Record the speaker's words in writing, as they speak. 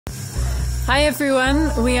Hi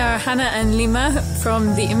everyone, we are Hannah and Lima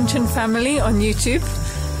from the Akumtong family on YouTube.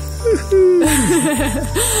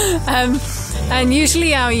 And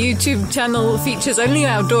usually our YouTube channel features only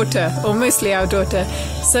our daughter, or mostly our daughter.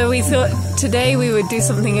 So we thought today we would do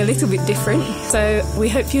something a little bit different. So we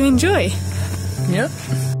hope you enjoy. Yeah.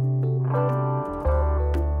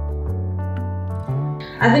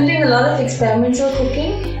 I've been doing a lot of experimental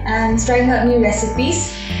cooking and trying out new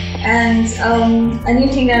recipes. And a new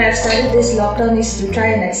thing that I've started this lockdown is to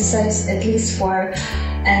try and exercise at least for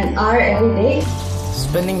an hour every day.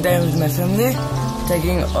 Spending time with my family,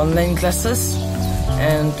 taking online classes,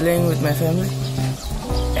 and playing with my family,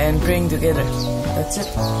 and praying together. That's it.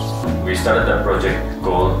 We started a project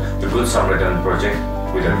called the Good Samaritan Project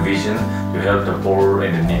with a vision to help the poor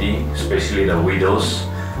and the needy, especially the widows,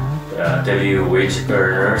 wage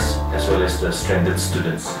earners, as well as the stranded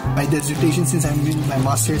students. My dissertation, since I'm doing my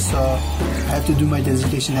master's, so I have to do my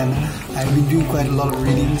dissertation, and I've been doing quite a lot of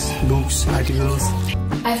readings, books, articles.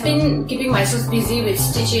 I've been keeping myself busy with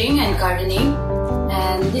stitching and gardening,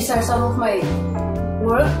 and these are some of my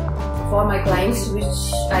work for my clients which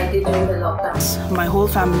I did during the lockdown. My whole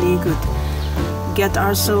family could get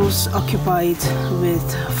ourselves occupied with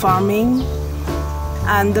farming,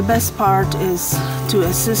 and the best part is to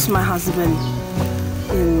assist my husband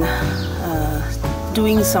in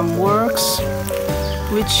doing some works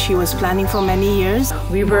which he was planning for many years.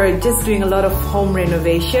 We were just doing a lot of home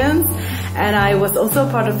renovations, and I was also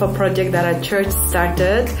part of a project that our church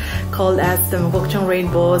started called as the Akumtong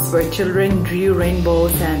Rainbows, where children drew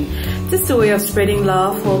rainbows, and just a way of spreading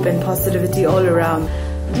love, hope and positivity all around.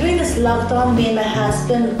 During this lockdown, me and my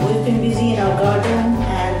husband, we've been busy in our garden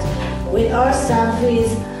and with our son, who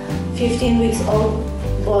is 15 weeks old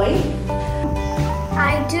boy.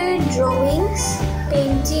 I do drawings,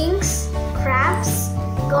 paintings, crafts,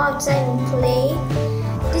 go outside and play,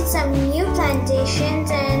 did some new plantations,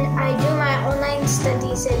 and I do my online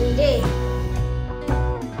studies every day.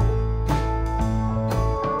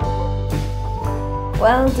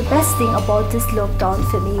 Well, the best thing about this lockdown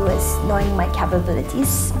for me was knowing my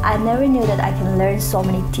capabilities. I never knew that I can learn so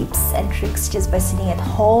many tips and tricks just by sitting at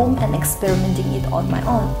home and experimenting it on my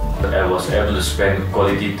own. I was able to spend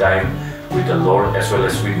quality time with the Lord as well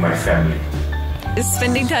as with my family.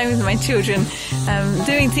 Spending time with my children,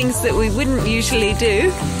 doing things that we wouldn't usually do.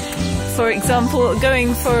 For example,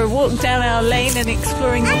 going for a walk down our lane and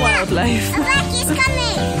exploring the wildlife. He's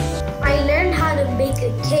coming! I learned how to bake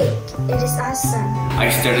a cake. It is awesome. I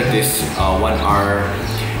started this 1 hour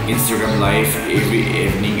Instagram live every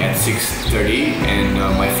evening at 6:30, and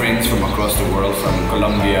my friends from across the world, from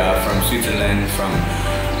Colombia, from Switzerland, from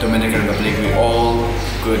Dominican Republic, we all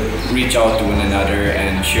could reach out to one another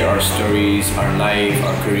and share our stories, our life,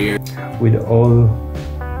 our career. With all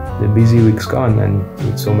the busy weeks gone and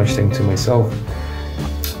with so much time to myself,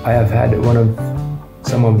 I have had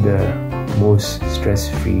some of the most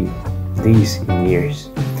stress-free days in years.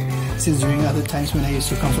 Since during other times when I used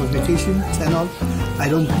to come for vacations and all, I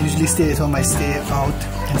don't usually stay at home. I stay out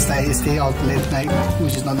and stay out late night,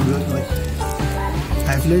 which is not good. But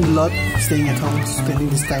I've learned a lot staying at home, spending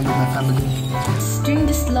this time with my family. During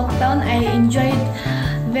this lockdown, I enjoyed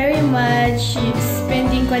very much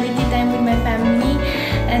spending quality time with my family,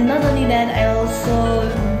 and not only that, I also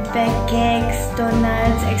bake cakes,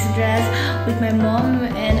 donuts, extras with my mom,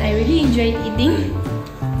 and I really enjoyed eating.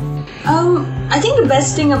 I think the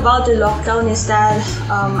best thing about the lockdown is that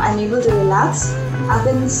I'm able to relax. I've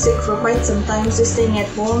been sick for quite some time, so staying at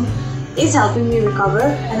home is helping me recover,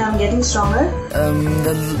 and I'm getting stronger.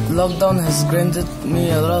 The lockdown has granted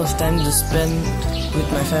me a lot of time to spend with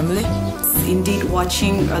my family. Indeed,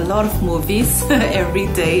 watching a lot of movies every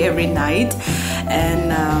day, every night,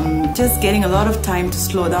 and just getting a lot of time to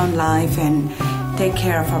slow down life and take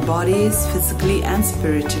care of our bodies physically and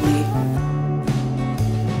spiritually.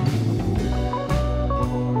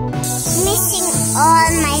 Missing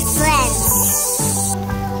all my friends.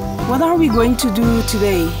 What are we going to do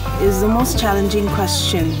today is the most challenging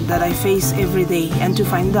question that I face every day, and to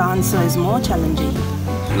find the answer is more challenging.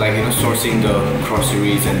 Like, sourcing the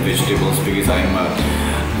groceries and vegetables, because I'm a,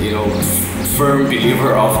 firm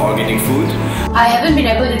believer of organic food. I haven't been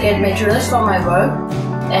able to get materials for my work,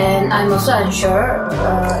 and I'm also unsure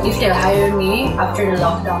if they'll hire me after the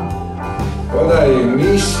lockdown. What I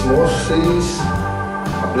miss mostly is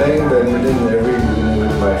playing badminton every evening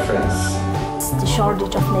with my friends. The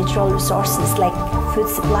shortage of natural resources like food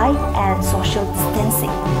supply and social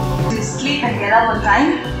distancing. To sleep and get up on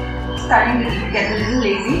time, starting to get a little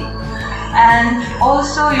lazy. and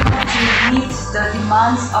also you have to meet the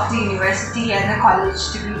demands of the university and the college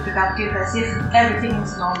to be productive as if everything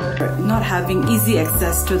is normal. Not having easy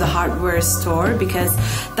access to the hardware store, because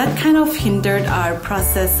that kind of hindered our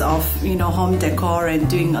process of home decor and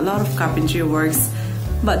doing a lot of carpentry works.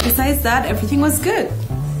 But besides that, everything was good.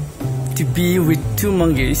 To be with two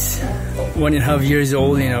monkeys, 1.5 years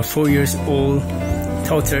old and a 4 years old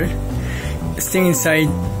daughter, staying inside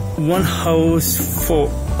one house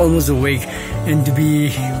for almost a week, and to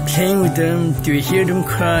be playing with them, to hear them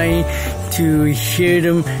cry, to hear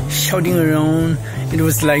them shouting around. It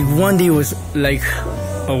was like one day was like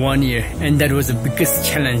a 1 year, and that was the biggest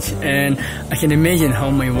challenge, and I can imagine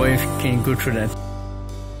how my wife can go through that.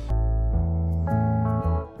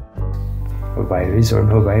 Virus or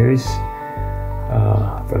no virus,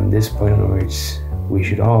 from this point onwards, we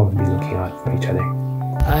should all be looking out for each other.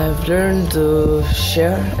 I have learned to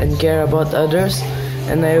share and care about others,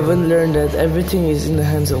 and I even learned that everything is in the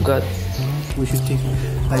hands of God. We should take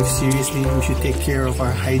life seriously, we should take care of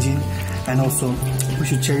our hygiene, and also we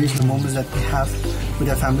should cherish the moments that we have with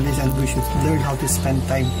our families, and we should learn how to spend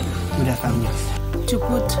time with our families. To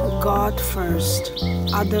put God first,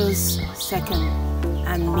 others second,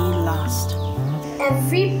 and me last.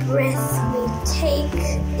 Every breath we take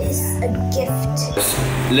is a gift.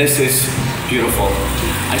 List is beautiful.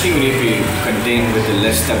 I think we need to be contained with the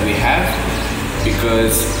list that we have,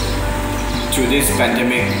 because through this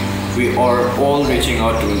pandemic, we are all reaching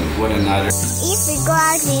out to one another. If we go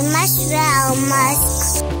out, we must wear our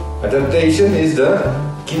masks. Adaptation is the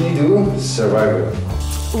key to survival.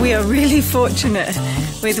 We are really fortunate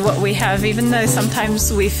with what we have, even though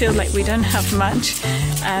sometimes we feel like we don't have much.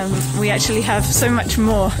 We actually have so much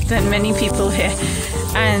more than many people here.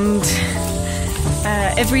 And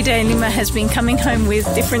every day Lima has been coming home with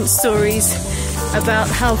different stories about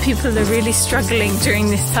how people are really struggling during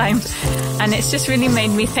this time. And it's just really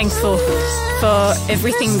made me thankful for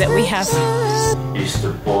everything that we have. Is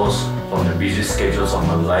to pause from the busy schedules of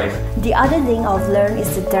my life. The other thing I've learned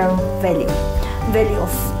is the term value. Value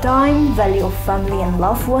of time, value of family and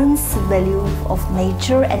loved ones, value of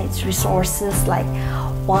nature and its resources like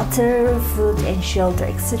water, food and shelter,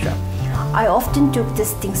 etc. I often took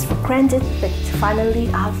these things for granted, but finally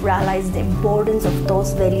I've realized the importance of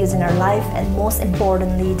those values in our life, and most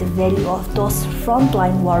importantly the value of those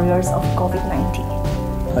frontline warriors of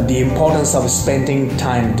COVID-19. The importance of spending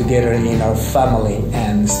time together in our family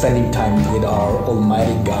and spending time with our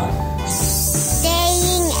Almighty God.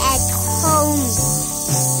 Staying at home.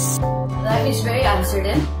 Life is very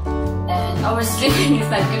uncertain, and our sleeping is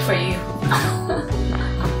not good for you.